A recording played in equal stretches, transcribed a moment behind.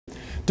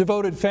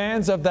Devoted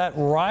fans of that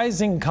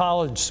rising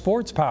college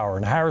sports power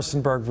in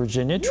Harrisonburg,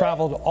 Virginia,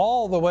 traveled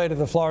all the way to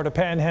the Florida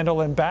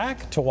Panhandle and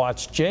back to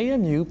watch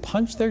JMU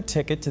punch their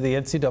ticket to the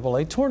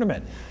NCAA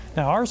tournament.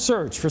 Now, our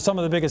search for some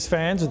of the biggest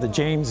fans of the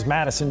James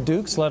Madison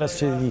Dukes led us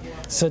to the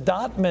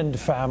Sadatmand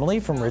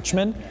family from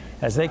Richmond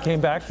as they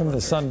came back from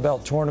the Sun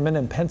Belt tournament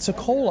in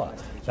Pensacola.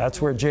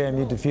 That's where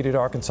JMU defeated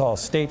Arkansas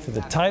State for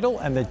the title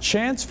and the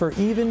chance for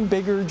even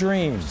bigger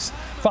dreams.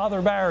 Father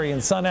Barry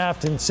and son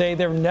Afton say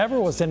there never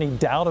was any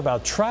doubt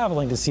about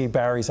traveling to see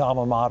Barry's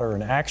alma mater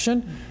in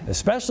action,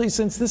 especially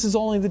since this is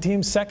only the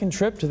team's second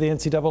trip to the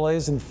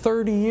NCAAs in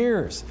 30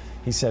 years.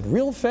 He said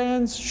real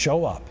fans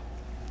show up.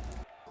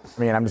 I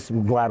mean, I'm just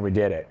glad we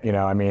did it. You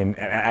know, I mean,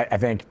 I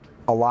think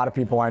a lot of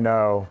people I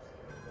know,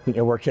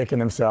 were kicking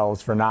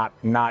themselves for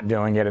not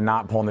doing it and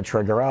not pulling the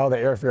trigger. Oh, the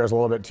airfare is a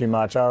little bit too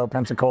much. Oh,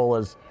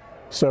 Pensacola's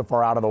so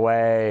far out of the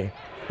way.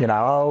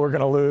 Oh, we're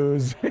going to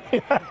lose.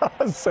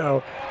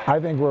 So I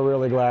think we're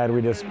really glad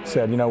we just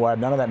said, you know what,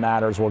 none of that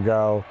matters, we'll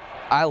go.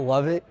 I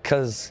love it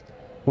because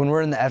when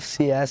we're in the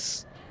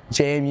FCS,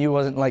 JMU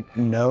wasn't like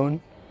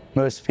known.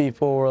 Most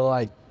people were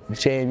like,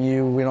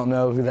 JMU, we don't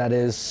know who that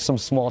is, some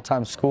small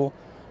time school.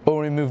 But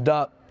when we moved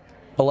up,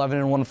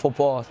 11-1 in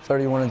football,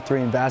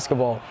 31-3 in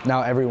basketball.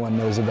 Now everyone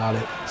knows about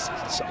it.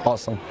 It's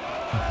awesome.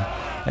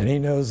 And he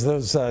knows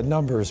those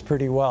numbers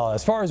pretty well.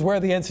 As far as where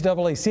the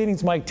NCAA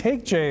seedings might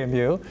take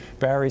JMU,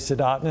 Barry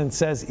Sadatmand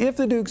says if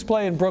the Dukes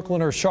play in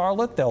Brooklyn or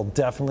Charlotte, they'll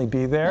definitely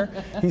be there.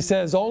 He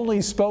says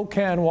only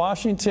Spokane,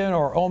 Washington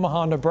or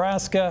Omaha,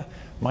 Nebraska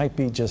might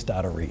be just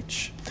out of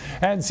reach.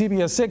 And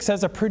CBS 6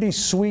 has a pretty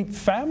sweet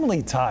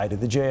family tie to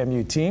the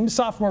JMU team.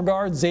 Sophomore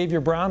guard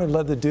Xavier Brown, who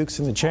led the Dukes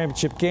in the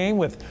championship game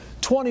with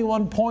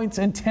 21 points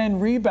and 10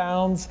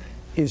 rebounds,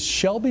 is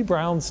Shelby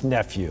Brown's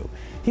nephew.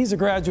 He's a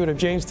graduate of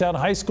Jamestown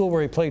High School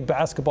where he played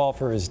basketball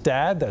for his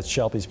dad. That's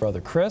Shelby's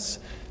brother Chris.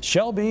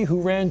 Shelby,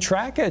 who ran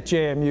track at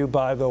JMU,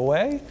 by the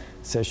way,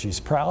 says she's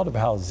proud of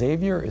how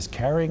Xavier is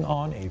carrying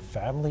on a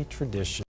family tradition.